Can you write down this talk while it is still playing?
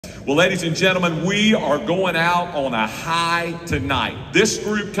Well, ladies and gentlemen, we are going out on a high tonight. This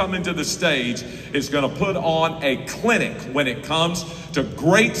group coming to the stage is going to put on a clinic when it comes to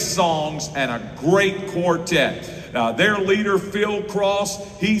great songs and a great quartet. Their leader, Phil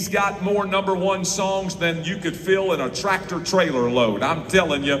Cross, he's got more #1 songs than you could fill in a tractor trailer load, I'm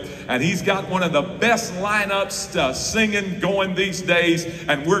telling you. And he's got one of the best lineups singing going these days.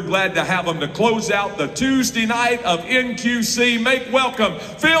 And we're glad to have him to close out the Tuesday night of NQC. Make welcome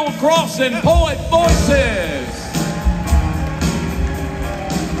Phil Cross and Poet Voices.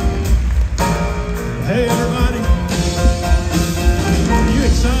 Hey, everybody. Are you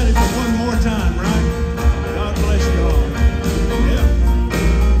excited for one more time, right? God bless you all. Yeah.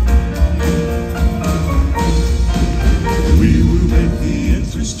 We will make the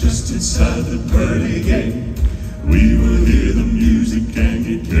entrance just inside the pearly gate. We will hear the music and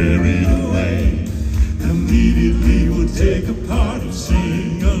get carried away. Immediately we'll take a part and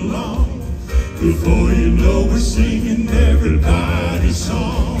sing along. Before you know we're singing everybody's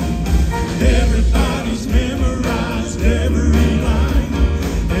song. Everybody's memorized every line,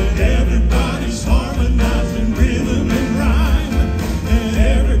 and everybody's harmonized in rhythm and rhyme, and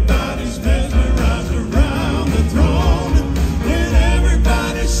everybody's mesmerized around the throne, when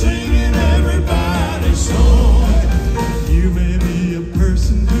everybody's singing everybody's song. You may be a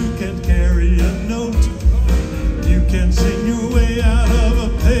person who can carry a note. You can sing your way out of a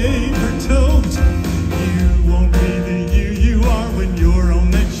paper tote. You won't be the you are when you're on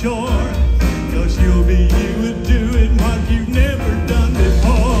that shore. You'll be you and doing what you've never done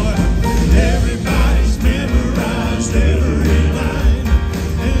before. Everybody's memorized every line,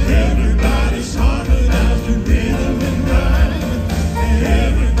 and everybody's harmonized in rhythm and rhyme, and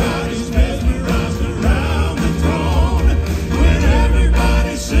everybody's mesmerized around the throne, when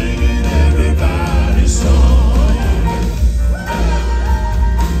everybody's singing everybody's song.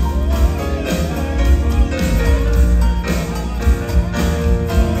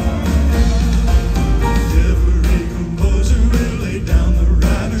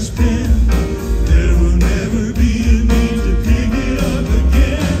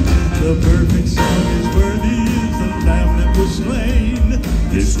 The perfect song is worthy as the lamb that was slain.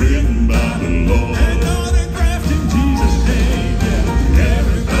 It's written by the Lord and autographed in Jesus' name. Yeah.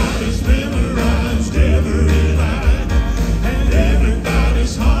 Everybody's memorized every line, and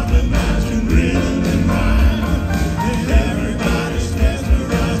everybody's harmonized in rhythm and rhyme, and everybody's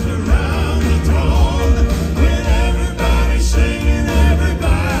mesmerized around the throne, when everybody's singing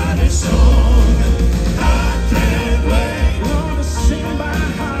everybody's song. I can't wait, wanna sing by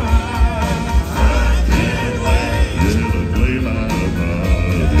heart.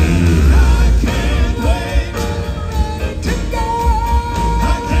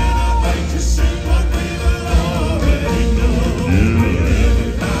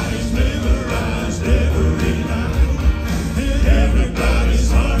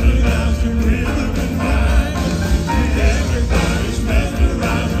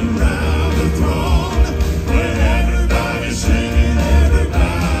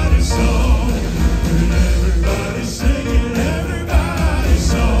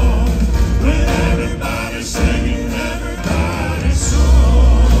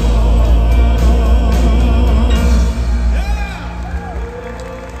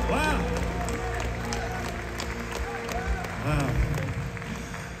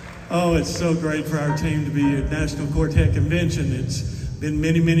 Oh, it's so great for our team to be at National Quartet Convention. It's been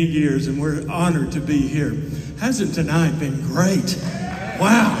many, many years, and we're honored to be here. Hasn't tonight been great?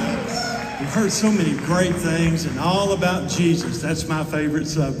 Wow. We've heard so many great things and all about Jesus. That's my favorite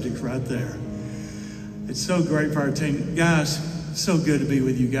subject right there. It's so great for our team. Guys, it's so good to be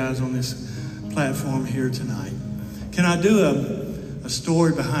with you guys on this platform here tonight. Can I do a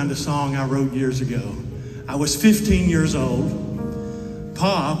story behind a song I wrote years ago? I was 15 years old.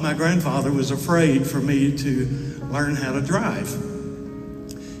 Pa, my grandfather, was afraid for me to learn how to drive.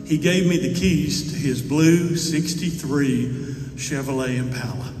 He gave me the keys to his blue 63 Chevrolet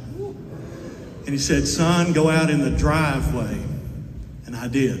Impala. And he said, son, go out in the driveway. And I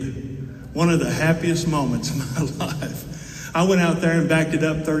did. One of the happiest moments of my life. I went out there and backed it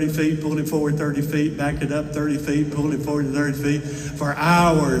up 30 feet, pulled it forward 30 feet, backed it up 30 feet, pulled it forward 30 feet for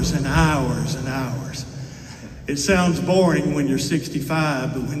hours and hours and hours. It sounds boring when you're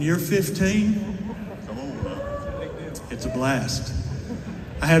 65, but when you're 15, it's a blast.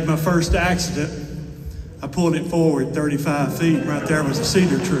 I had my first accident. I pulled it forward 35 feet, and right there was a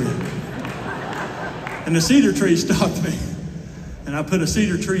cedar tree. And the cedar tree stopped me. And I put a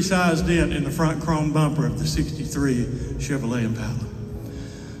cedar tree-sized dent in the front chrome bumper of the 63 Chevrolet Impala.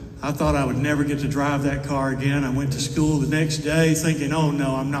 I thought I would never get to drive that car again. I went to school the next day thinking, oh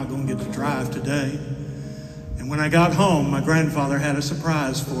no, I'm not going to get to drive today. And when I got home, my grandfather had a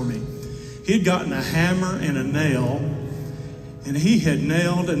surprise for me. He had gotten a hammer and a nail, and he had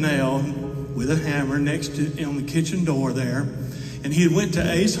nailed a nail with a hammer next to on the kitchen door there. And he had went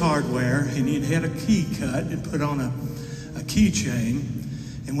to Ace Hardware, and he had a key cut and put on a keychain.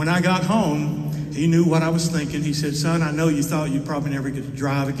 And when I got home, he knew what I was thinking. He said, son, I know you thought you'd probably never get to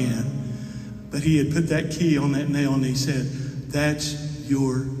drive again. But he had put that key on that nail, and he said, that's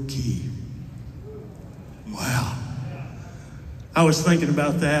your key. Wow. I was thinking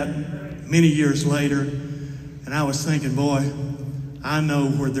about that many years later, and I was thinking, boy, I know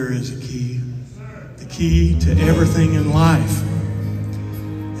where there is a key. The key to everything in life.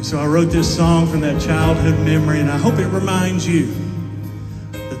 And so I wrote this song from that childhood memory, and I hope it reminds you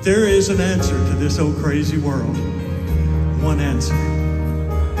that there is an answer to this old crazy world. One answer.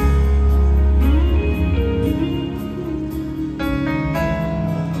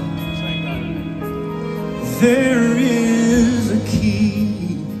 There is a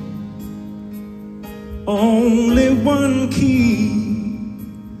key, only one key,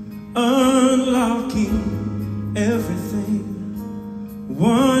 unlocking everything,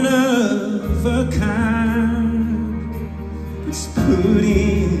 one of a kind. It's put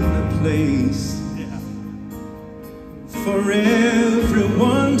in a place for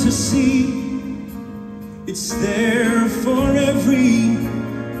everyone to see. It's there for every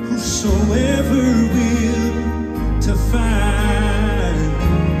whosoever will to find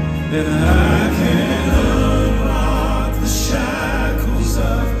that I can unlock the shackles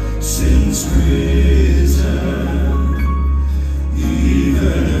of sin's prison,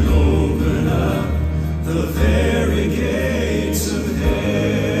 even open up the very gates of hell.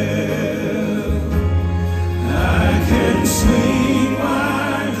 I can swing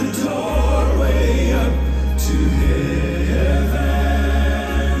wide the doorway up to heaven,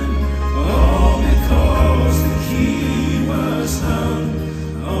 all because the key was hung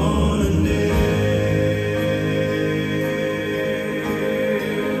on a nail.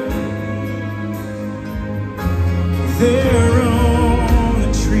 There on a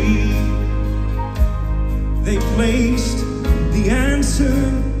tree, they placed the answer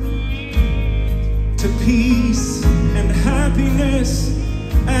to peace and happiness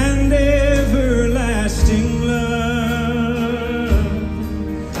and everlasting love.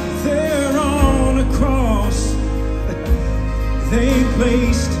 There on a cross, they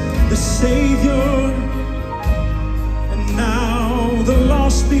placed the Savior, and now the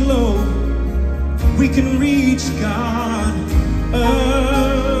lost below, we can reach God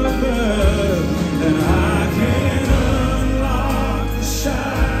above. And I can unlock the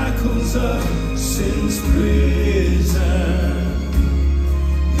shackles of sin's prison,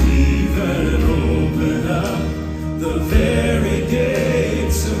 even open up the very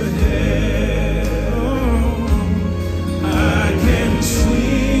gates of hell. I can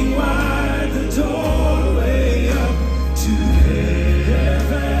swing wide the doorway up to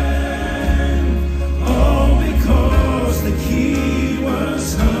heaven, all because the key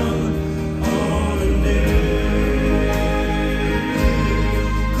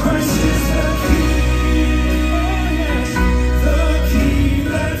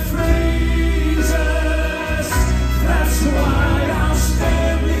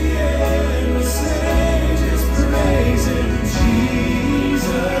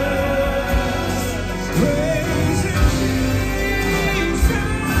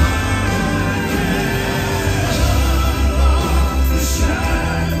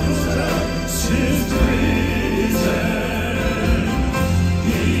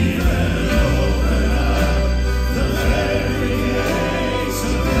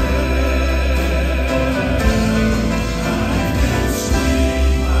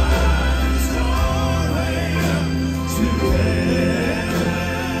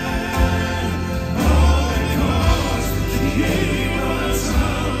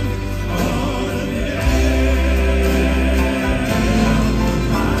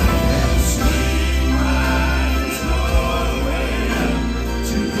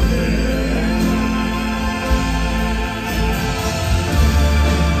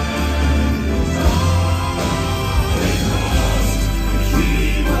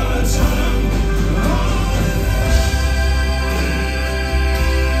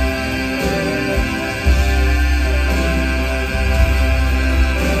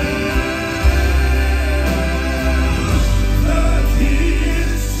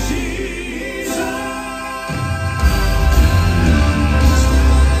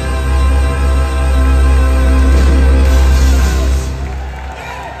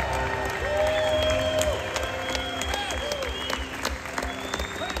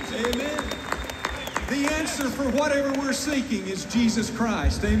Amen. The answer for whatever we're seeking is Jesus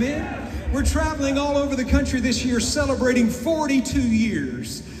Christ. Amen. We're traveling all over the country this year celebrating 42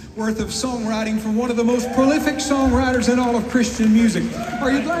 years worth of songwriting from one of the most prolific songwriters in all of Christian music.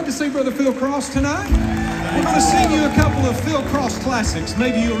 Are you glad to see Brother Phil Cross tonight? We're going to sing you a couple of Phil Cross classics.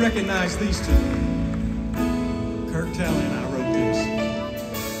 Maybe you'll recognize these two. Kirk Talley and I wrote this.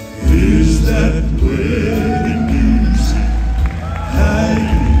 Is that wedding music I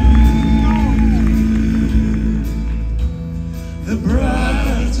hear? The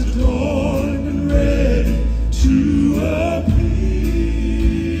bride's adorned and ready to appear.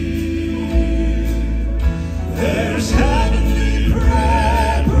 There's heavenly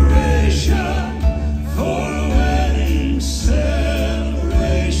preparation for a wedding celebration.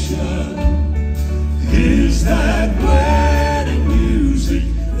 Is that wedding music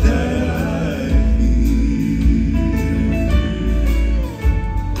that I hear?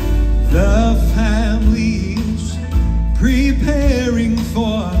 The family's preparing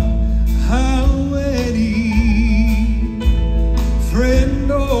for our wedding.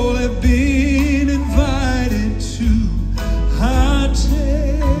 Friend, all have been invited to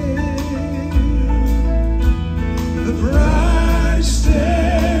attend. The bride is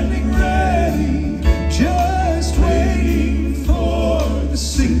standing ready, just waiting for the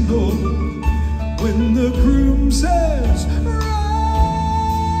signal when the groom says, "Rise,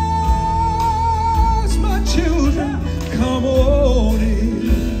 my children, come on in."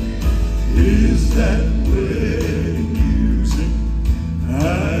 Is that wedding music I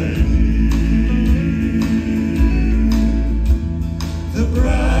hear? The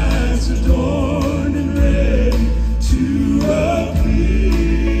bride's adorned and ready to appear.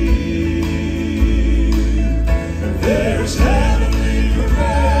 There's heavenly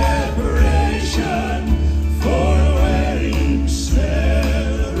preparation for a wedding celebration.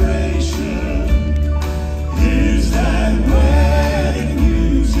 Is that wedding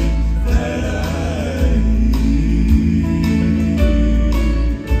music that I hear?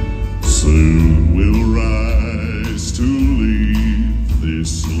 Soon we'll rise to leave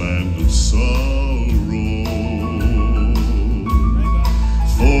this land of sorrow,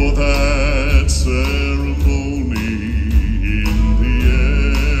 for that ceremony in the air.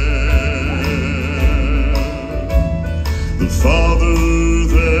 The Father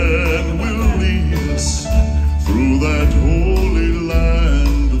then will lead us through that holy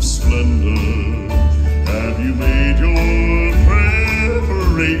land of splendor. Have you made your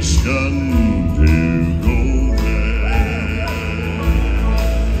preparation to go there?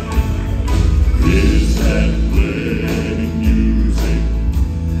 Is that wedding music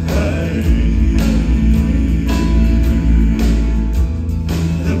I hear?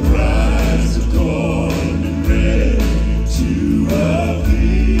 The bride's adorned and ready to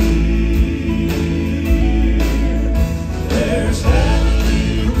appear. There's heavenly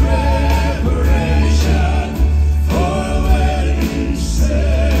preparation for a wedding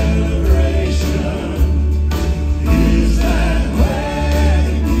celebration. Is that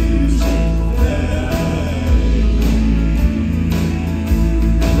wedding music that I hear?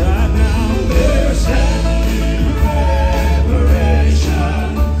 Right now there's heavenly preparation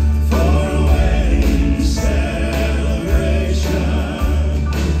for a wedding celebration.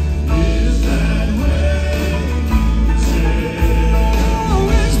 Is that wedding music? Oh,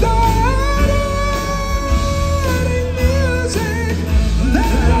 is that wedding music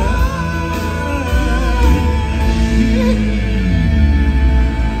that I hear?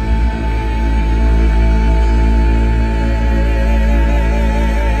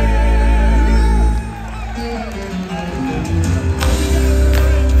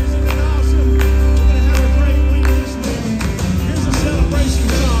 Here's a celebration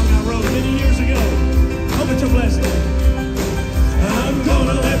song I wrote many years ago. Hope it's a blessing. I'm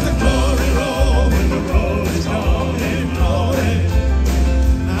gonna let the glory roll when the road is gone and rolling.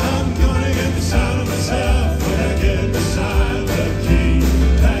 I'm gonna get beside myself when I get beside the King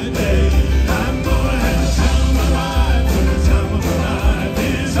that day. I'm gonna have the time of my life when the time of my life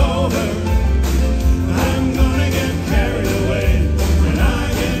is over. I'm gonna get carried away when I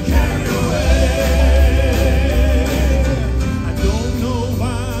get carried away. I don't know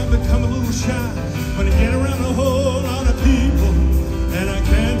why I become a little shy when I get around a whole lot of people, and I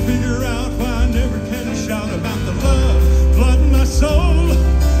can't figure out why I never can shout about the love, blood in my soul.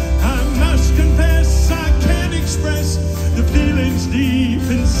 I must confess I can't express the feelings deep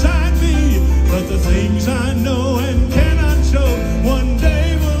inside me, but the things I know and cannot show one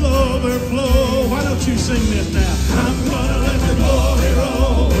day will overflow. Why don't you sing this now? I'm gonna let the glory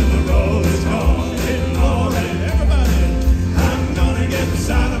roll when the road is gone and rolling. Everybody, I'm gonna get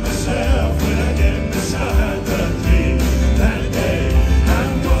beside of myself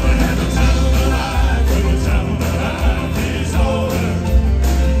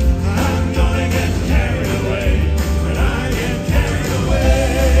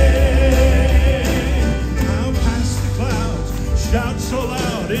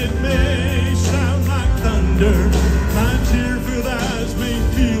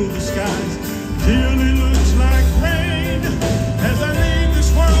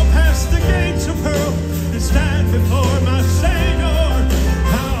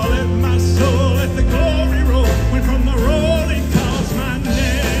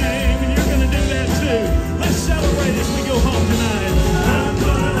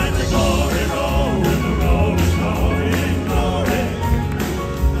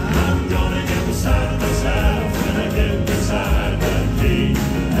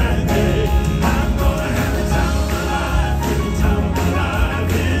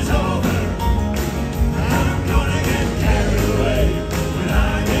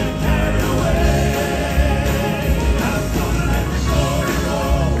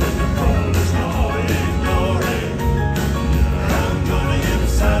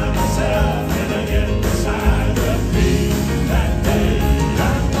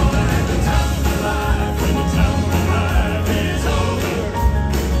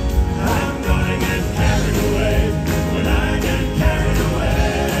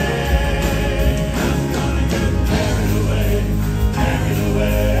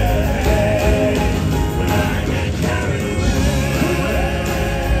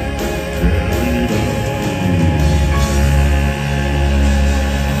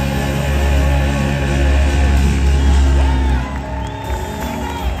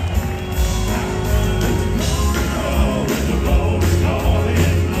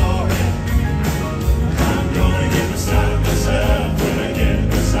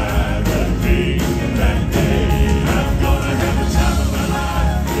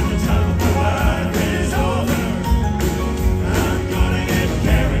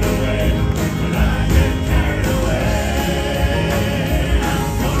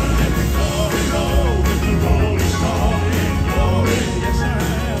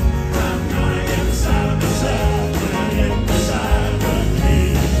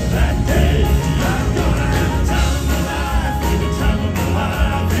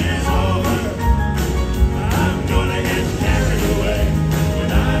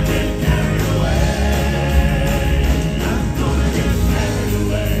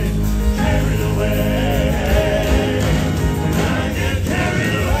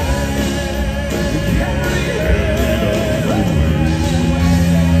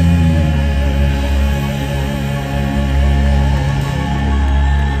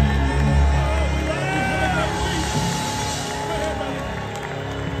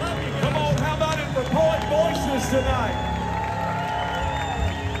tonight.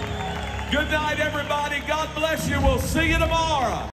 Good night, everybody. God bless you. We'll see you tomorrow.